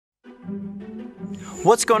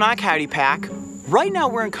What's going on, Coyote Pack? Right now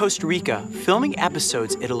we're in Costa Rica filming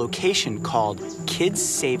episodes at a location called Kids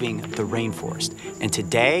Saving the Rainforest. And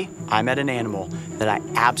today I'm at an animal that I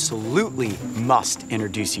absolutely must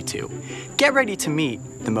introduce you to. Get ready to meet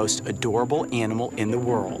the most adorable animal in the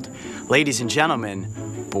world. Ladies and gentlemen,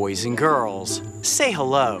 boys and girls, say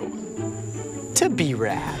hello to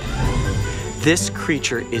B-Rad. This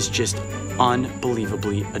creature is just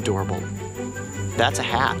unbelievably adorable. That's a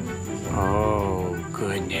hat. Oh,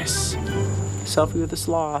 goodness. Selfie with a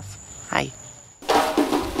sloth. Hi.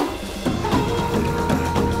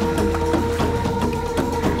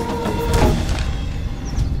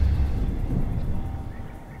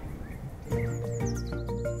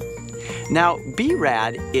 Now,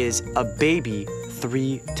 B-Rad is a baby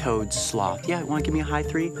three-toed sloth. Yeah, want to give me a high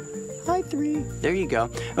three? High three. There you go.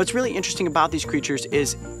 What's really interesting about these creatures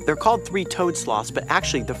is they're called three-toed sloths, but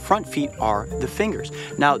actually the front feet are the fingers.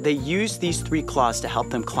 Now, they use these three claws to help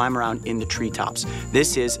them climb around in the treetops.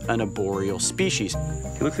 This is an arboreal species.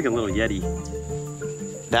 It looks like a little Yeti.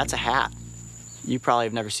 That's a hat. You probably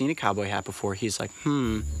have never seen a cowboy hat before. He's like,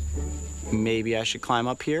 maybe I should climb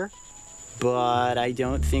up here, but I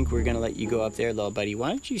don't think we're gonna let you go up there, little buddy. Why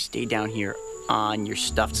don't you stay down here on your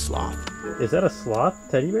stuffed sloth? Is that a sloth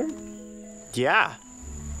teddy bear? Yeah,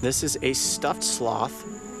 this is a stuffed sloth,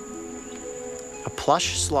 a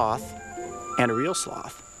plush sloth, and a real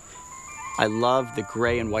sloth. I love the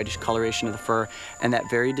gray and whitish coloration of the fur and that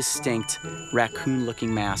very distinct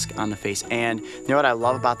raccoon-looking mask on the face. And you know what I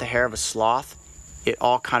love about the hair of a sloth? It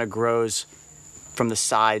all kind of grows from the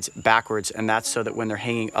sides backwards, and that's so that when they're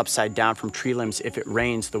hanging upside down from tree limbs, if it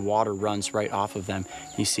rains, the water runs right off of them.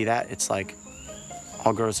 You see that? It's like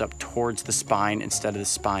all grows up towards the spine instead of the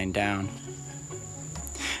spine down.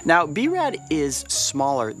 Now, B-Rad is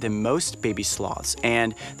smaller than most baby sloths,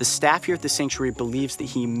 and the staff here at the sanctuary believes that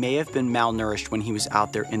he may have been malnourished when he was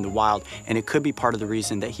out there in the wild, and it could be part of the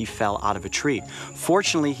reason that he fell out of a tree.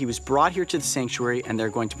 Fortunately, he was brought here to the sanctuary, and they're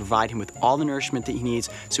going to provide him with all the nourishment that he needs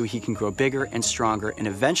so he can grow bigger and stronger and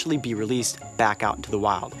eventually be released back out into the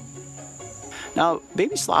wild. Now,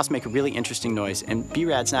 baby sloths make a really interesting noise, and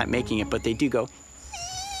B-Rad's not making it, but they do go.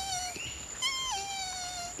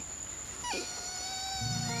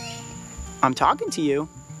 I'm talking to you.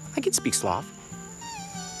 I can speak sloth.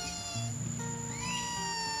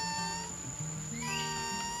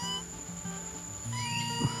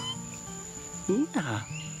 Yeah.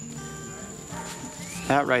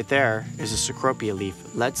 That right there is a cecropia leaf.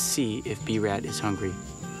 Let's see if B-Rad is hungry.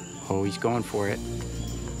 Oh, he's going for it.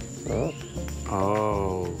 Oh.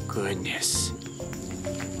 Oh, goodness.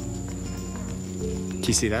 Do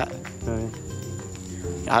you see that?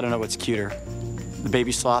 I don't know what's cuter. The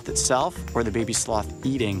baby sloth itself, or the baby sloth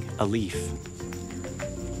eating a leaf.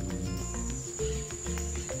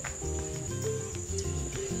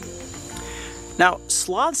 Now,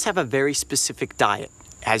 sloths have a very specific diet.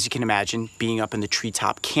 As you can imagine, being up in the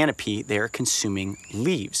treetop canopy, they're consuming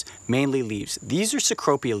leaves, mainly leaves. These are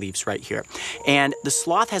cecropia leaves right here. And the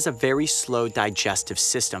sloth has a very slow digestive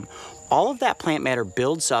system. All of that plant matter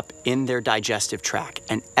builds up in their digestive tract,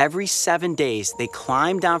 and every 7 days, they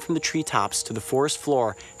climb down from the treetops to the forest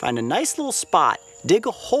floor, find a nice little spot, dig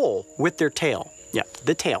a hole with their tail. Yeah,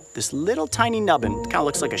 the tail, this little tiny nubbin, kind of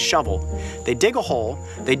looks like a shovel. They dig a hole,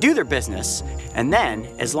 they do their business, and then,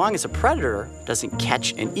 as long as a predator doesn't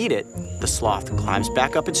catch and eat it, the sloth climbs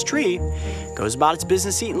back up its tree, goes about its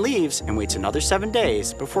business eating leaves, and waits another 7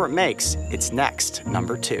 days before it makes its next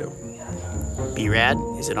number 2. B-Rad,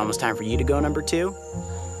 is it almost time for you to go number 2?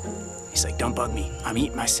 He's like, don't bug me, I'm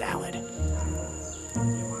eating my salad.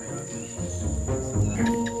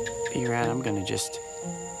 B-Rad, I'm gonna just...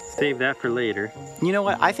 Save that for later. You know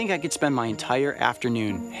what? I think I could spend my entire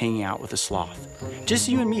afternoon hanging out with a sloth. Just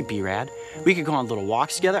you and me, B-Rad. We could go on little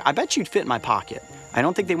walks together. I bet you'd fit in my pocket. I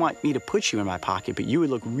don't think they want me to put you in my pocket, but you would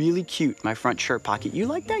look really cute in my front shirt pocket. You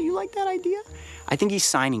like that? You like that idea? I think he's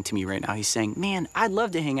signing to me right now. He's saying, man, I'd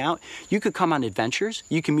love to hang out. You could come on adventures.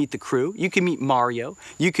 You can meet the crew. You can meet Mario.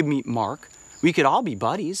 You could meet Mark. We could all be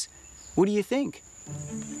buddies. What do you think?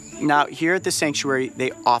 Now, here at the sanctuary,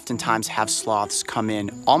 they oftentimes have sloths come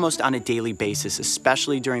in almost on a daily basis,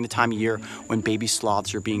 especially during the time of year when baby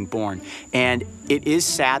sloths are being born. And it is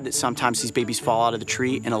sad that sometimes these babies fall out of the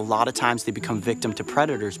tree, and a lot of times they become victim to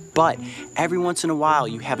predators. But every once in a while,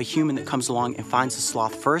 you have a human that comes along and finds the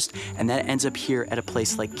sloth first, and that ends up here at a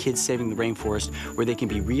place like Kids Saving the Rainforest, where they can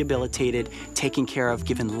be rehabilitated, taken care of,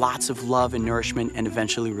 given lots of love and nourishment, and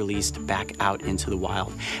eventually released back out into the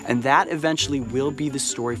wild. And that eventually will will be the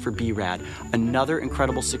story for B-Rad, another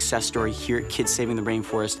incredible success story here at Kids Saving the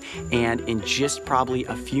Rainforest, and in just probably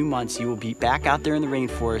a few months, you will be back out there in the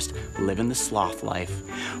rainforest living the sloth life.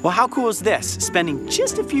 Well, how cool is this? Spending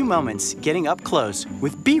just a few moments getting up close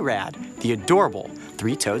with B-Rad, the adorable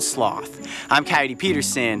three-toed sloth. I'm Coyote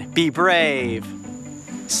Peterson. Be brave.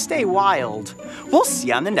 Stay wild. We'll see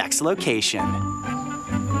you on the next location.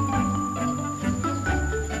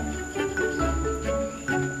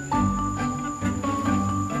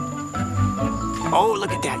 Oh,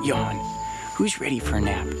 look at that yawn. Who's ready for a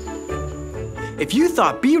nap? If you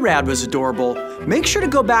thought B-Rad was adorable, make sure to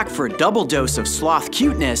go back for a double dose of sloth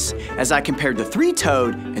cuteness as I compared the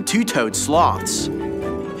three-toed and two-toed sloths.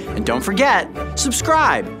 And don't forget,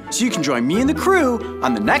 subscribe so you can join me and the crew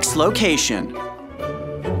on the next location.